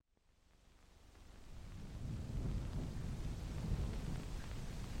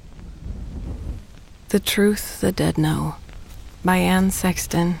The Truth the Dead Know by Anne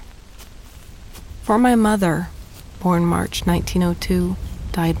Sexton. For my mother, born March 1902,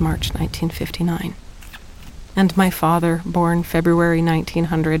 died March 1959. And my father, born February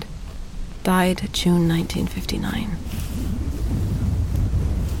 1900, died June 1959.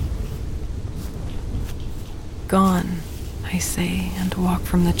 Gone, I say, and walk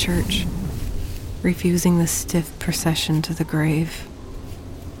from the church, refusing the stiff procession to the grave,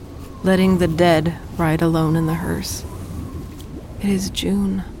 letting the dead ride alone in the hearse. It is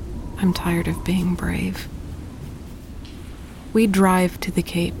June. I'm tired of being brave. We drive to the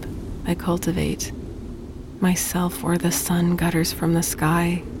Cape. I cultivate myself where the sun gutters from the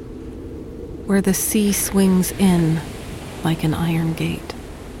sky, where the sea swings in like an iron gate,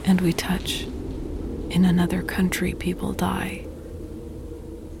 and we touch. In another country, people die.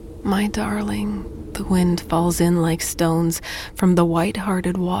 My darling, the wind falls in like stones from the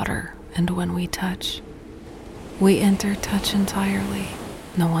white-hearted water, and when we touch, we enter touch entirely.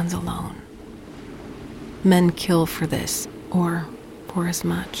 No one's alone. Men kill for this, or for as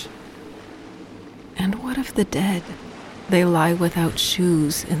much. And what of the dead? They lie without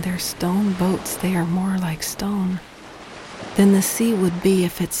shoes. In their stone boats, they are more like stone than the sea would be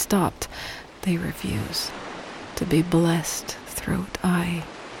if it stopped. They refuse to be blessed, throat, eye,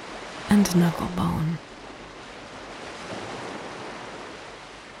 and knuckle bone.